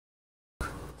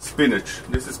spinach.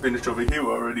 This is spinach over here. We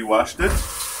already washed it.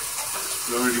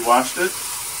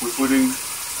 We're putting 2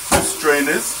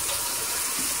 strainers.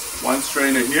 1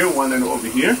 strainer here, 1 and over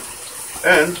here.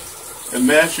 And a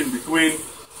mesh in between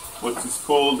what is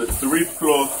called a thread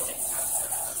cloth.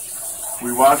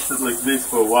 We washed it like this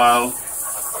for a while,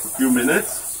 a few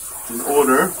minutes, in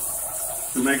order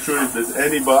to make sure if there's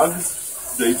any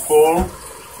bugs, they fall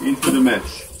into the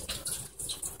mesh.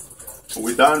 When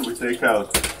we're done, we take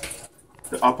out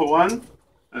the upper one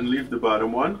and leave the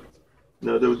bottom one.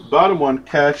 Now the bottom one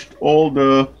catched all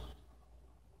the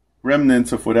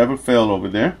remnants of whatever fell over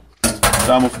there.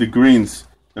 Some of the greens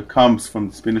that comes from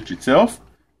the spinach itself,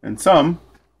 and some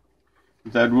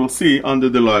that we'll see under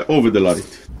the light, over the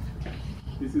light.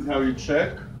 This is how you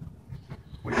check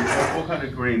when you have all kind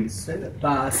of greens.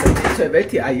 בסרטים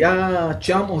שהבאתי היה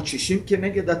 960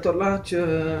 כנגד התולעת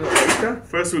שראית?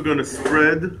 First we're going to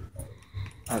spread.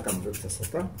 אתה מביא את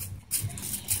הסרטה?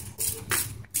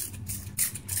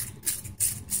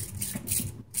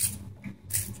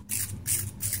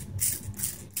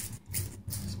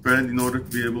 Spread in order to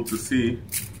be able to see.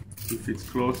 If it's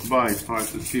close by, it's hard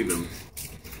to see them.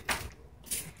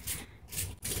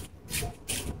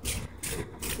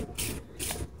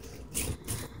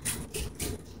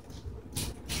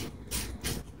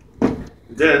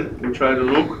 Then we try to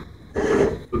look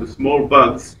for the small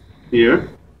bugs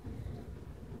here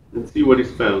and see what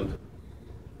is found.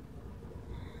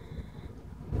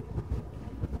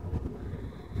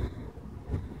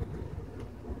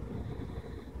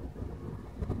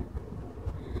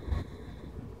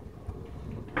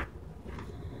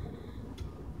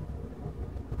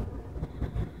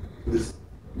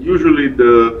 Usually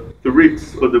the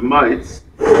ricks or the mites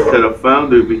that are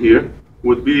found over here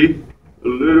would be a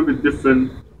little bit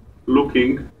different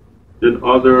looking than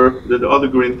the other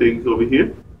green things over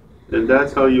here, and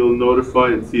that's how you'll notify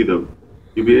and see them.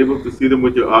 You'll be able to see them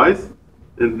with your eyes,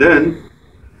 and then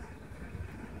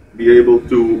be able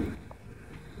to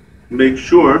make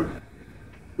sure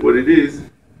what it is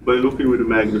by looking with a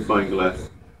magnifying glass.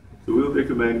 So we'll take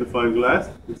a magnifying glass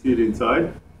and see it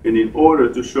inside, and in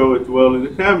order to show it well in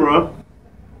the camera,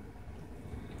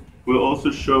 we'll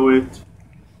also show it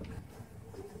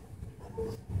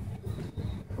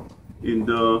in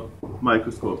the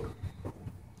microscope.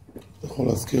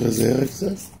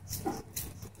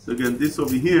 So again, this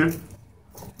over here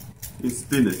is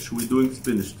spinach. We're doing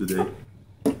spinach today.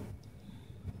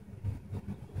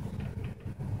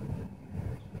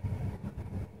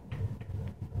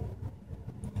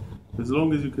 As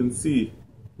long as you can see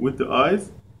with the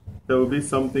eyes, there will be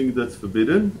something that's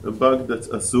forbidden, a bug that's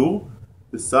asur.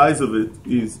 The size of it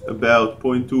is about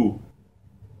 0.2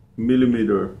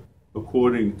 millimeter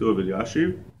according to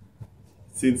Elyashiv,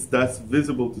 since that's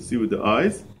visible to see with the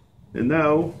eyes. And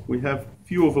now we have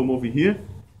few of them over here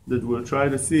that we'll try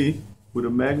to see with a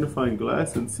magnifying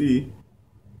glass and see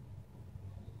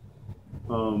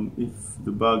if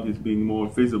the bug is being more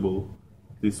visible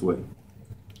this way.